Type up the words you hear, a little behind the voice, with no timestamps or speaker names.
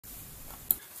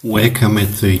Welcome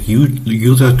at the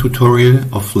user tutorial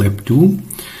of Labdoo.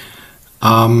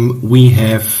 We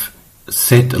have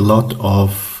set a lot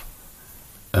of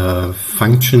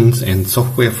functions and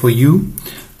software for you.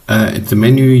 At the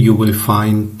menu you will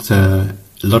find a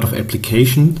lot of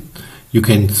applications. You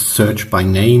can search by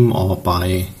name or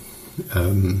by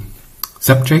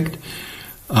subject.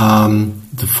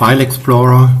 The file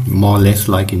explorer, more or less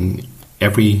like in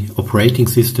every operating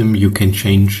system, you can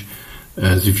change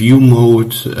the view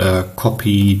mode,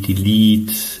 copy,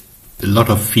 delete, a lot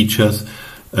of features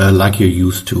like you're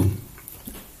used to.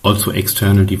 Also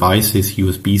external devices,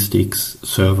 USB sticks,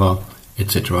 server,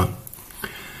 etc.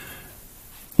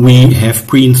 We have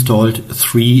pre-installed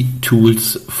 3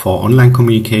 tools for online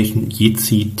communication: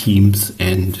 Jitsi, Teams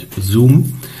and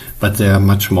Zoom, but there are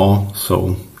much more,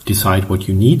 so decide what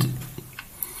you need.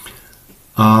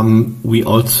 We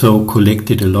also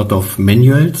collected a lot of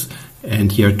manuals,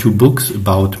 and here are 2 books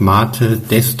about Mate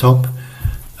desktop,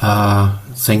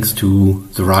 thanks to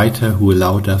the writer who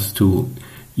allowed us to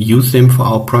use them for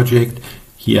our project.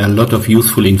 Here are a lot of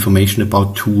useful information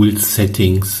about tools,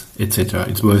 settings, etc.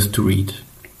 It's worth to read.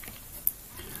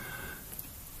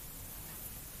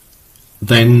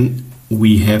 Then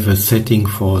we have a setting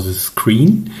for the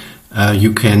screen.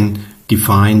 You can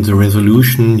define the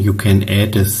resolution, you can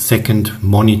add a second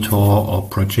monitor or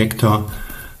projector,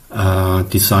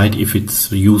 decide if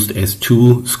it's used as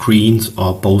 2 screens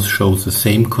or both shows the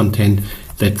same content.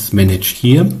 That's managed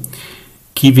here.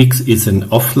 Kiwix is an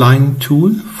offline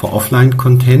tool for offline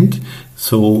content,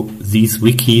 so these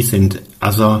wikis and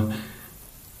other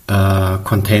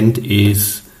content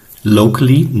is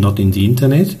locally, not in the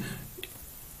internet.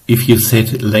 If you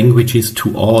set languages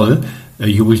to all,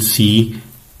 you will see,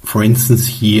 for instance,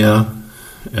 here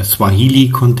Swahili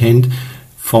content.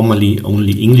 Formerly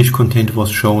only English content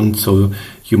was shown, so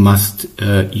you must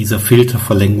either filter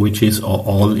for languages or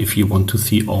all if you want to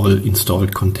see all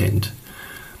installed content.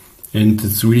 And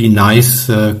it's really nice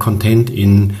content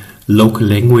in local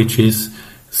languages,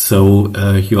 so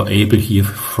you're able here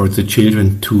for the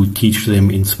children to teach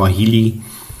them in Swahili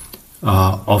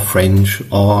or French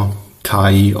or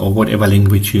Thai or whatever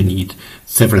language you need.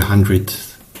 Several hundred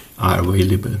are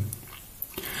available.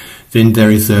 Then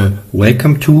there is a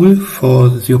welcome tool for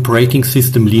the operating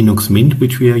system Linux Mint,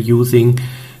 which we are using,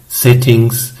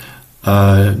 settings,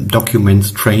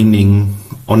 documents, training,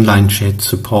 online chat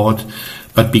support,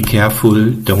 but be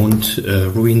careful, don't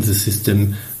ruin the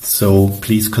system, so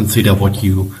please consider what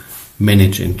you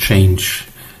manage and change.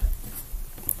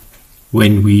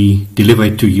 When we deliver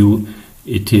it to you,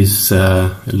 it is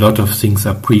a lot of things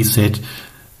are preset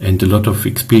and a lot of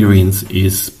experience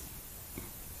is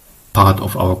part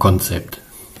of our concept.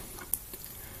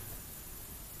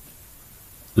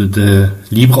 The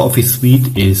LibreOffice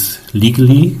suite is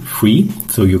legally free,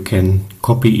 so you can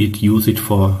copy it, use it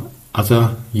for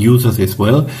other users as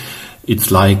well.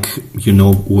 It's like, you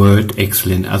know, Word,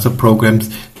 Excel and other programs,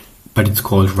 but it's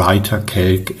called Writer,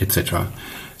 Calc, etc.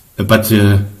 But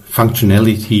the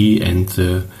functionality and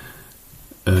the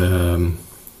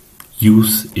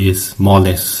use is more or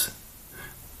less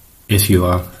as you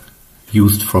are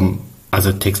used from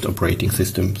other text operating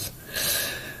systems.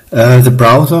 The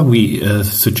browser, we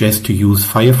suggest to use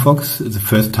Firefox. The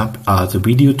first tab are the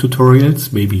video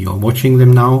tutorials, maybe you're watching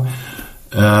them now.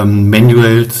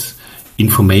 Manuals,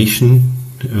 information,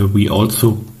 we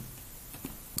also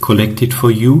collected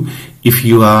for you. If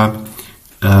you are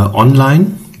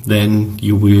online, then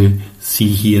you will see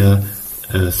here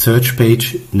a search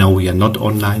page. Now we are not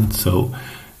online, so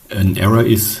an error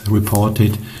is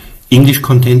reported. English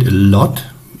content, a lot,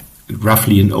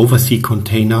 roughly an overseas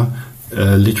container,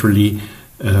 literally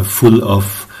full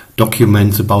of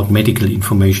documents about medical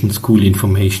information, school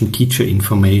information, teacher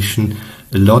information,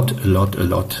 a lot,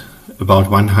 about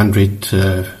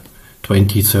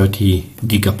 120-30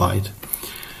 gigabyte.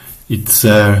 It's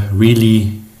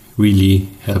really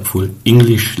helpful.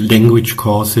 English language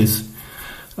courses,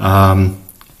 a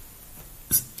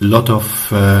lot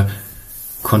of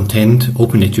content,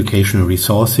 open educational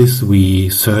resources we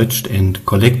searched and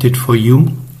collected for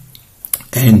you,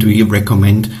 and we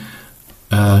recommend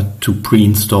to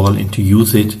pre-install and to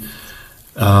use it.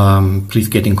 Please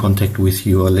get in contact with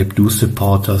your Labdoo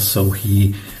supporter so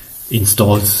he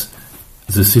installs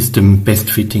the system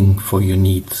best fitting for your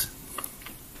needs.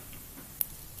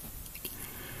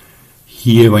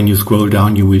 Here when you scroll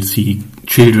down you will see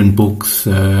children books,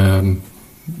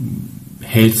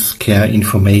 healthcare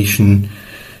information,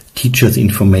 teachers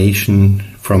information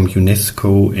from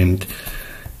UNESCO and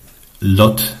a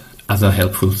lot other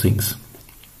helpful things.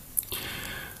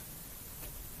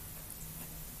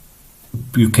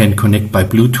 You can connect by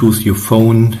Bluetooth your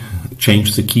phone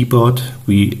change the keyboard.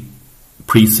 We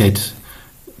preset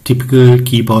typical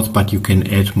keyboards, but you can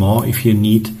add more if you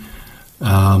need.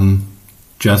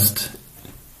 Just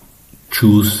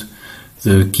choose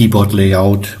the keyboard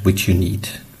layout which you need.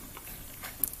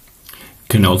 You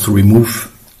can also remove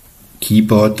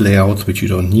keyboard layouts which you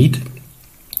don't need.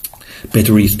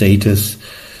 Battery status,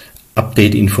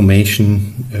 update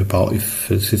information about if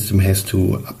the system has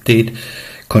to update,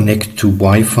 connect to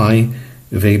Wi-Fi,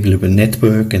 available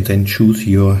network, and then choose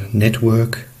your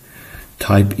network.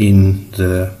 Type in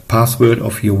the password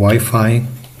of your Wi-Fi,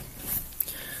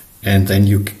 and then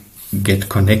you get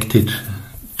connected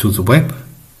to the web.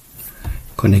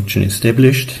 Connection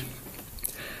established.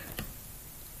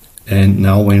 And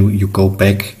now when you go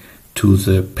back to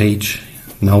the page,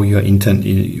 now you're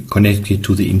connected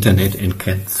to the internet and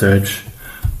can search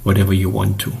whatever you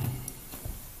want to.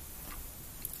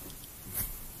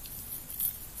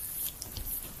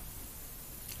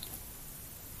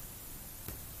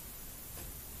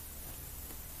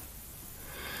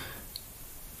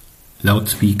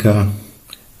 Loudspeaker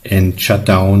and shut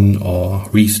down or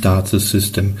restart the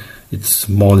system. It's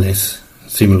more or less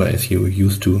similar as you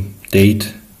used to.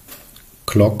 Date,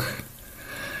 clock.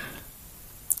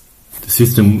 The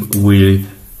system will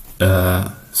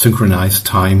synchronize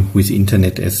time with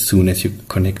internet as soon as you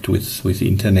connect with the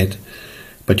internet,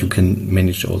 but you can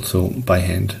manage also by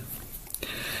hand.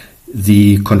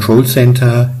 The control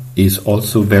center is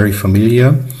also very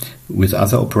familiar. With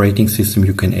other operating systems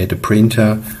you can add a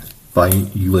printer by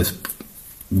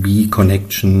USB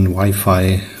connection,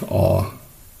 Wi-Fi, or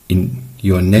in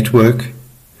your network.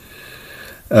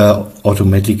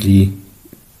 Automatically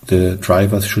the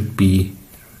drivers should be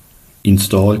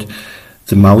installed.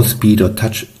 The mouse speed or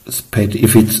touch pad,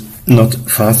 if it's not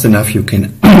fast enough, you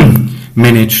can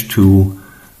manage to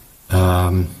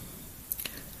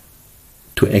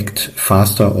act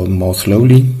faster or more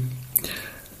slowly.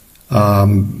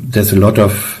 There's a lot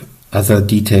of other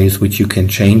details which you can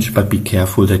change, but be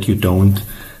careful that you don't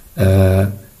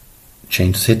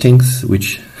change settings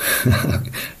which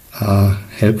are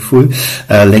helpful.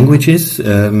 Languages,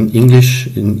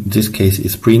 English in this case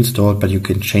is pre-installed, but you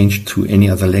can change to any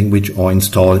other language or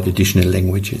install additional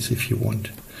languages if you want.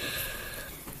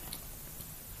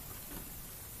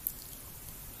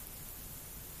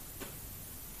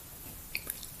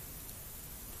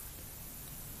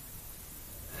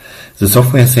 The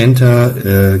Software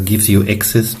Center gives you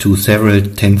access to several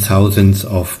 10,000s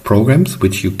of programs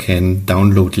which you can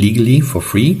download legally for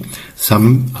free.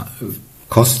 Some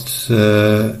cost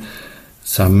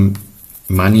some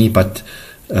money, but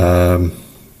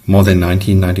more than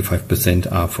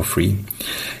 95% are for free.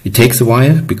 It takes a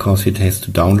while because it has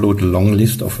to download a long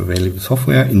list of available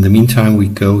software. In the meantime, we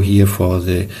go here for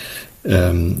the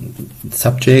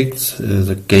subjects,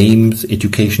 the games,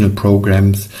 educational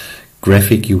programs,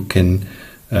 graphic. You can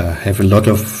have a lot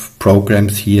of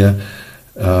programs here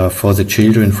for the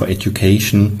children, for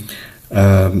education,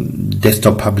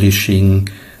 desktop publishing,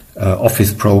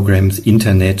 office programs,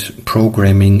 internet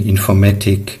programming,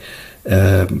 informatic,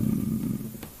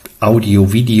 audio,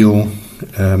 video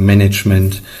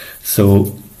management.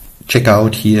 So check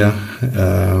out here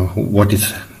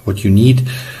what you need.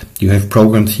 You have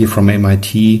programs here from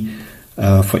MIT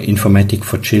for informatic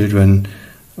for children.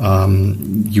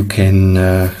 You can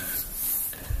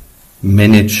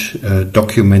manage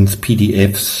documents,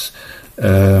 PDFs.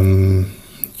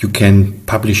 You can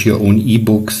publish your own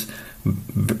ebooks.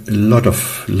 A lot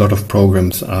of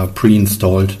programs are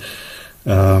pre-installed,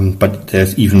 but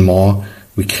there's even more.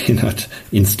 We cannot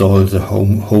install the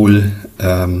whole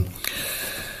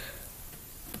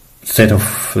set of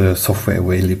software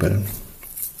available.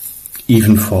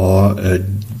 Even for a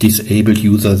disabled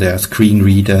user, there are screen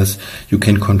readers. You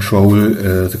can control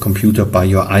the computer by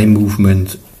your eye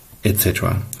movement,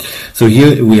 etc. So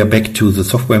here we are back to the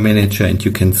software manager, and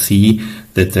you can see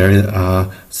that there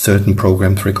are certain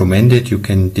programs recommended. You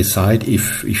can decide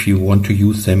if you want to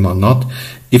use them or not.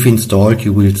 If installed,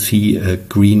 you will see a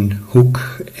green hook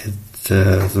at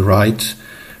the right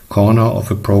corner of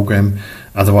a program.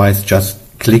 Otherwise, just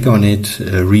click on it,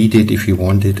 read it if you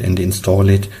want it, and install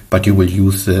it, but you will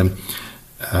use the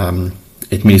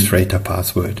administrator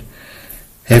password.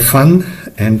 Have fun,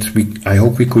 and I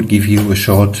hope we could give you a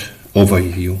short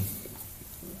overview.